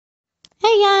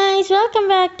Hey guys, welcome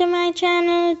back to my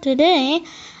channel. Today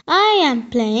I am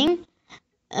playing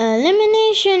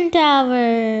Elimination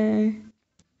Tower.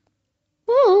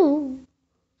 Woo!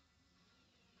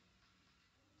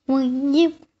 Win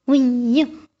you, win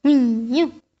you, win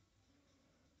you.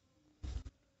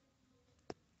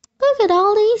 Look at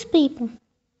all these people.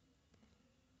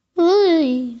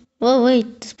 Ooh. Oh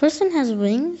wait, this person has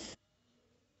wings?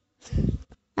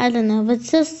 I don't know, but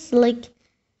the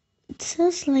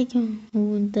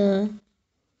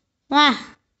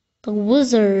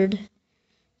wizard.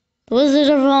 The Wizard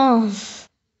of Oz.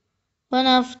 One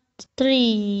of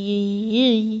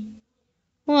three.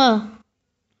 Whoa.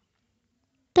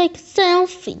 Take a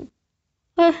selfie.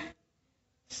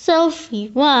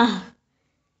 Selfie. Wow.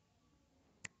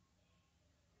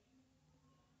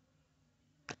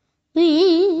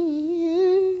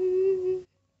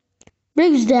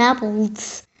 Bruce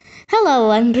Dabbles.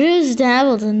 Hello, I'm Bruce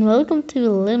Dabbles and welcome to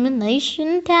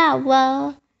Elimination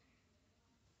Tower.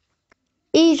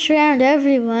 Each round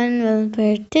everyone will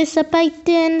participate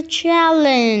in a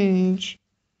challenge.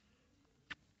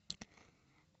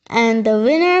 And the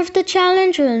winner of the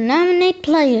challenge will nominate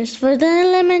players for the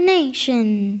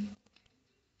elimination.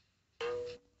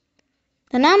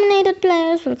 The nominated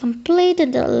players will complete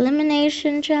the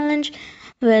elimination challenge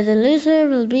where the loser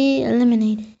will be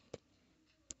eliminated.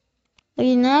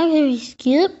 Okay, now can we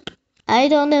skip? I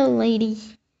don't know, lady.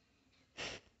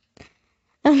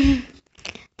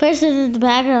 Person in the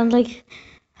background like,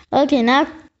 okay, now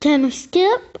can we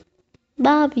skip?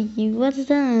 Bobby, what's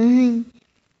that?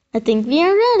 I think we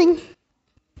are ready.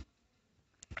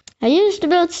 I used to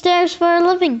build stairs for a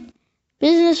living.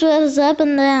 Business was up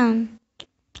and down.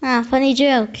 Ah, funny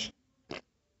joke.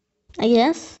 I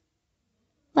guess.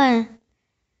 What?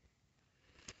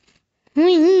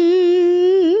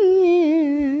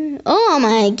 Oh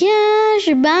my gosh,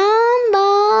 bomb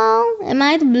ball. Am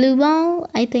I the blue ball?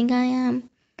 I think I am.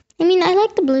 I mean, I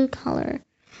like the blue color.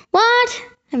 What?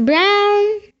 I'm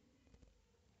brown.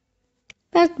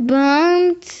 That's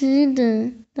bomb to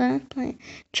the last player.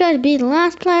 Try to be the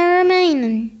last player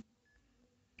remaining.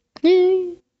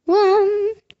 2,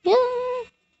 1, yeah.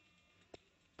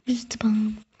 Where's the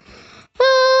bomb?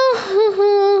 Oh.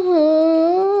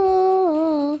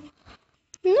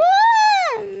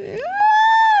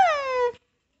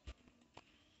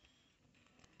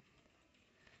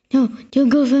 No, don't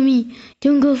go for me.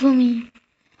 Don't go for me.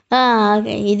 Ah,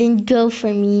 okay, he didn't go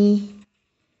for me.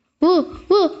 Whoa,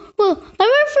 whoa, whoa. I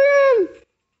went for him.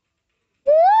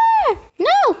 Whoa.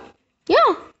 No.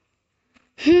 Yeah.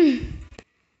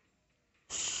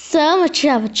 So much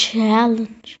of a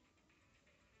challenge.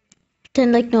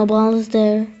 Pretend like no ball is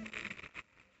there.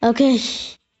 Okay.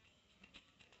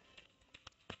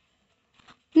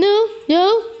 No,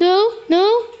 no, no,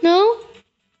 no, no.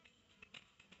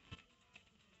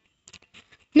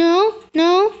 No,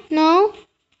 no, no.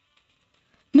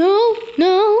 No,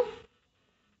 no.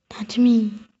 Not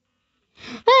me.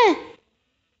 Hey!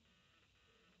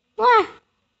 What?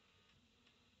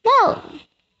 No.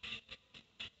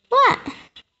 What?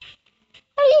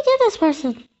 How do you get this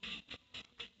person?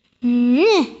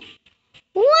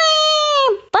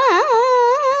 Bye.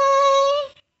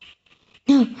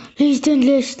 No, please don't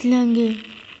last longer.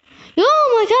 Oh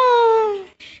my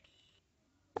gosh.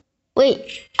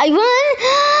 Wait, I won?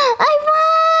 I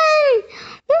won!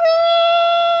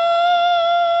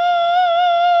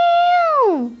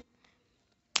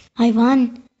 I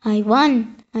won. I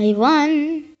won. I won.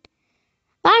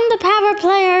 I'm the power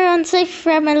player unsafe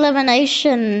from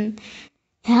elimination.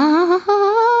 Yeah. I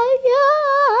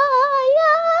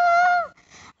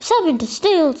was hoping to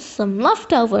steal some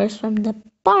leftovers from the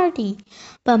party,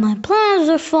 but my plans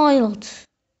are foiled.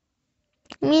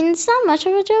 I mean, it's not much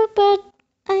of a joke, but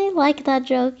I like that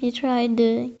joke you tried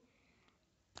doing.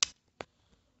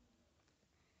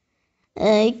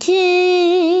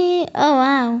 Okay. Oh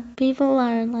wow, people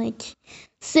are like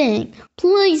saying,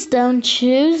 please don't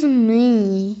choose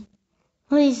me.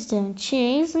 Please don't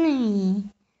choose me.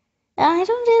 I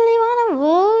don't really want to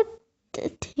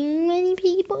vote too many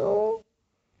people.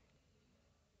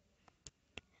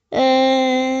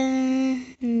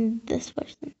 This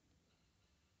person.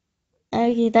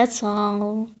 Okay, that's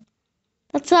all.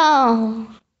 That's all.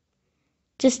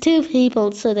 Just 2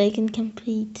 people so they can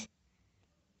compete.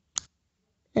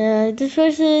 This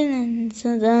person and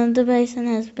so the other person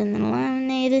has been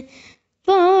eliminated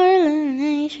for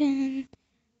elimination.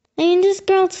 I mean, this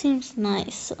girl seems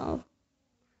nice, so.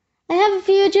 I have a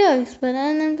few jokes about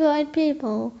unemployed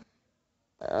people,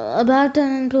 but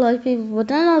none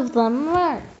of them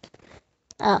worked.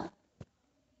 Oh.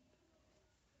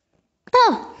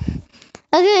 Oh!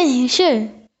 Okay, sure.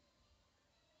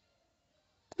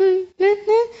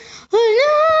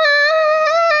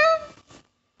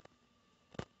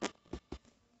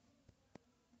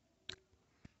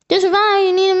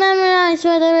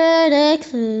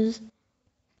 X's.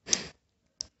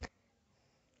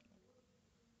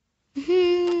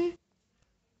 You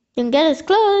can get as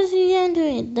close as you can to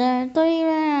it. There are 3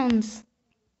 rounds.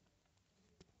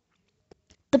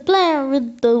 The player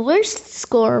with the worst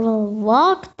score will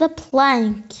walk the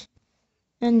plank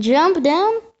and jump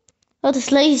down. Oh,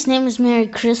 this lady's name is Merry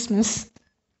Christmas.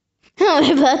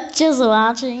 We're both just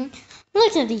watching.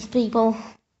 Look at these people.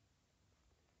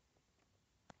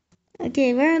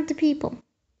 Okay, where are the people?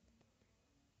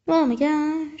 Oh my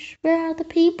gosh, where are the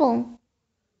people?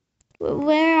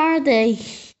 Where are they?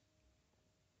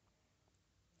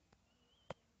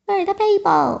 Where are the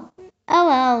people? Oh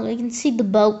well, we can see the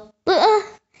boat.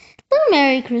 Little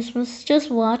Merry Christmas, just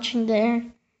watching there.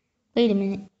 Wait a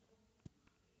minute.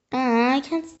 I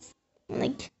can't,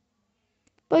 like,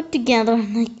 both together,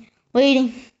 like,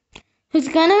 waiting. Who's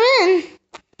gonna win?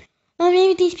 Oh,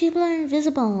 maybe these people are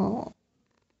invisible.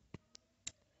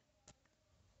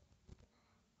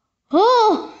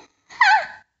 Oh!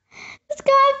 This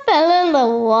guy fell in the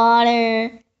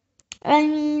water. I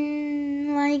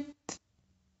mean, like,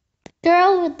 the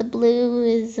girl with the blue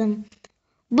is,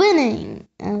 winning.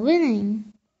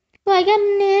 Winning. Oh, I got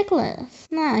a necklace.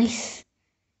 Nice.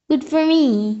 Good for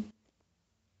me.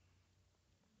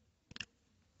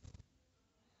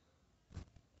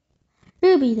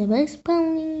 Ruby the best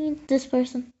pony. This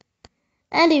person.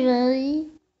 Anyway,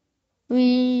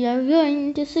 we are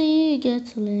going to see who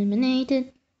gets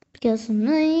eliminated because of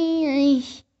me.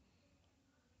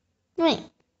 Wait.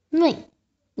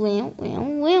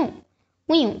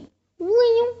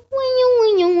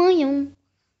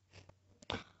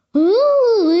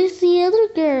 Ooh, where's the other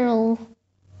girl?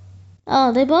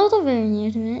 Oh, they both are very near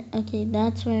to it. Okay,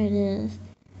 that's where it is.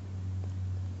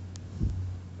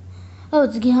 Oh,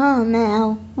 it's gone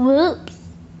now. Whoops.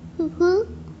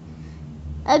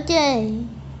 Okay.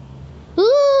 Ooh,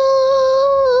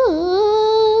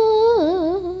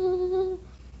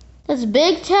 that's a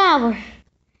big tower.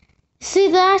 See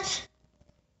that?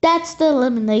 That's the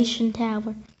elimination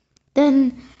tower.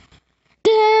 Then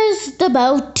there's the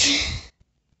boat.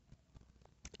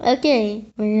 Okay,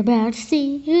 we're about to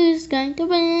see who's going to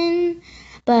win.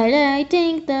 But I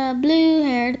think the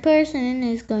blue-haired person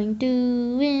is going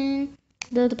to win.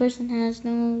 Though the person has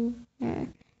no...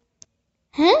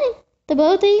 Hey, they're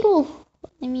both equal.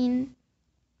 I mean...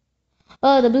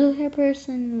 Oh, the blue-haired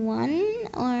person won?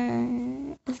 Or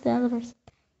is the other person?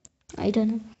 I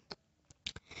don't know.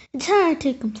 It's hard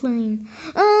to complain.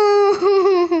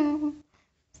 Oh,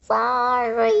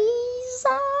 sorry.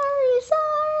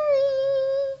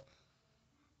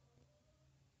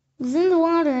 He's in the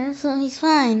water, so he's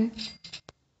fine.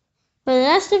 For the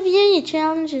rest of you, your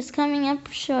challenge is coming up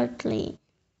shortly.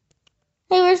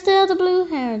 Hey, where's the other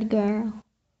blue-haired girl?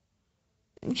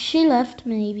 She left,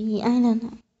 maybe. I don't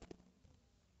know.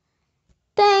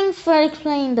 Thanks for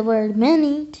explaining the word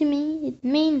many to me. It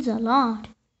means a lot.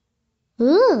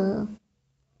 Ooh.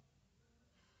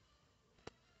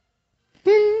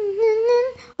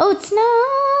 Oh, it's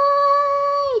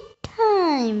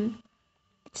nighttime.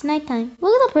 It's nighttime.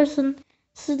 Look at the person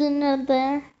sitting up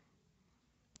there.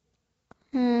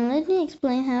 Let me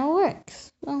explain how it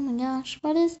works. Oh my gosh,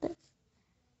 what is this?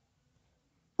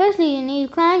 Firstly, you need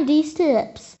to climb these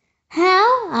steps.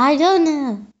 How? I don't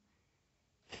know.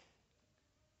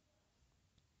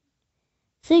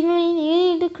 Secondly, you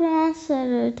need to cross a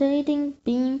rotating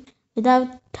beam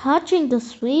without touching the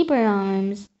sweeper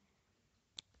arms.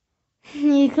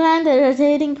 You climb the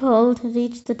rotating pole to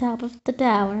reach the top of the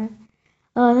tower.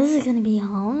 Oh, this is gonna be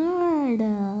hard.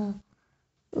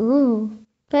 Ooh.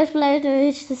 First player to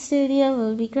reach the studio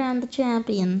will be crowned the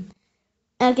champion.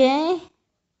 Okay?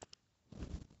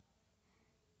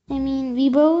 I mean, we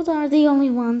both are the only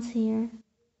ones here.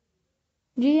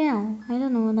 GL, I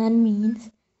don't know what that means.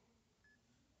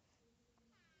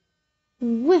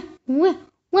 Wah.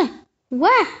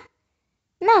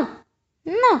 No.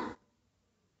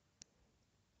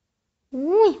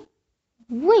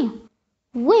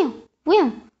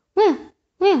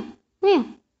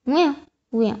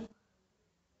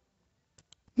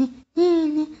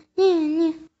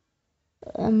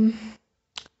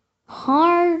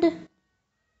 Hard.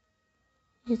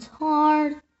 It's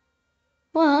hard.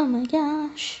 Oh my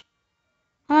gosh.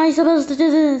 How am I supposed to do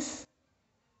this?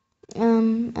 No.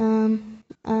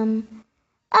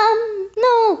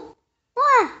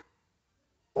 What?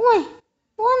 Wait.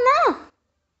 What now?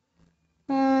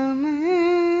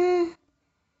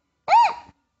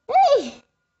 Hey.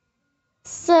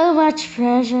 So much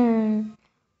pressure.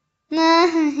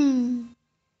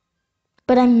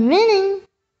 But I'm winning.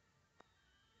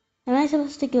 Am I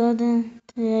supposed to go to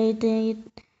the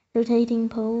rotating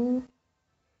pole?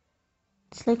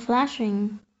 It's like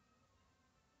flashing.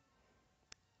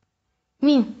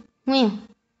 Meow, meow.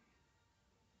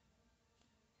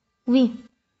 Meow,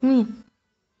 meow,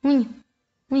 meow,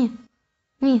 meow,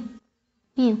 meow,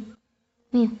 meow,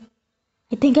 meow.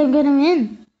 I think I'm gonna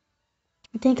win.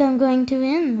 I think I'm going to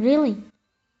win, really.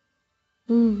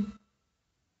 Ooh.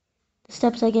 The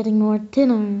steps are getting more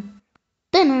thinner,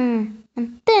 thinner,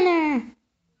 and thinner.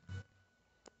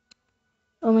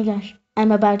 Oh my gosh,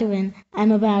 I'm about to win.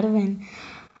 I'm about to win.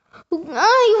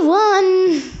 I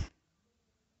won!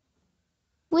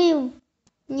 We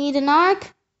need an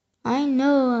arc? I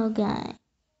know a guy.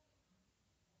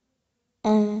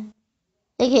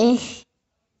 Okay.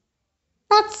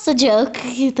 That's a joke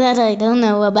that I don't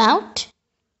know about.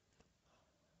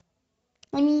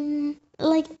 I mean,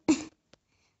 like,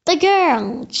 the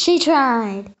girl, she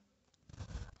tried.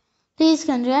 Please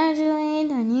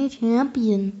congratulate our new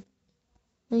champion.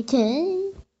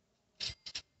 Okay.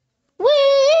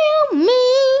 Well, me.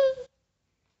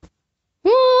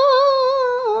 Whoa.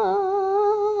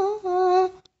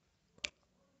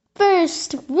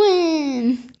 First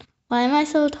win. Why am I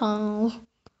so tall?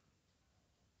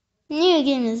 New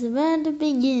game is about to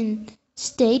begin.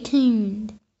 Stay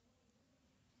tuned.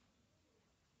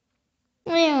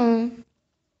 Well,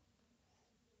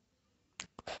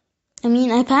 I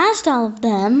mean, I passed all of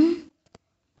them.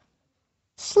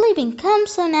 Sleeping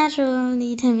comes so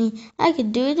naturally to me. I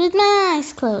could do it with my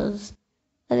eyes closed.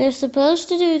 But you're supposed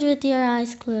to do it with your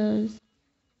eyes closed.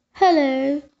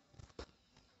 Hello.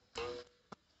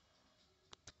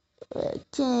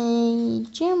 Okay,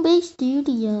 Jumbo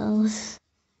Studios.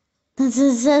 That's what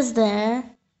it says there.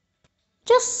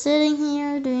 Just sitting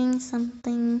here doing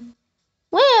something.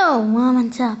 Well, I'm on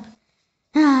top.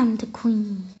 I'm the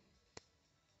queen.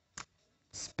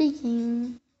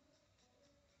 Speaking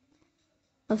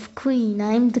of queen,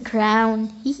 I'm the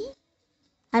crown.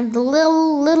 I'm the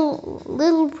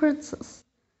little princess.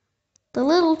 The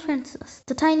little princess.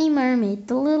 The tiny mermaid.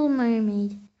 The little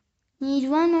mermaid. Need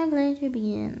one more player to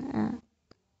begin.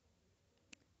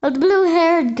 Oh, the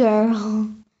blue-haired girl.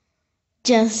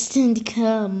 Just didn't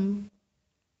come.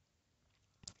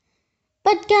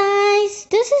 But guys,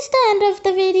 this is the end of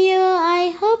the video.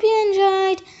 I hope you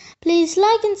enjoyed. Please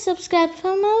like and subscribe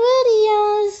for more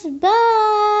videos.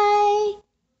 Bye.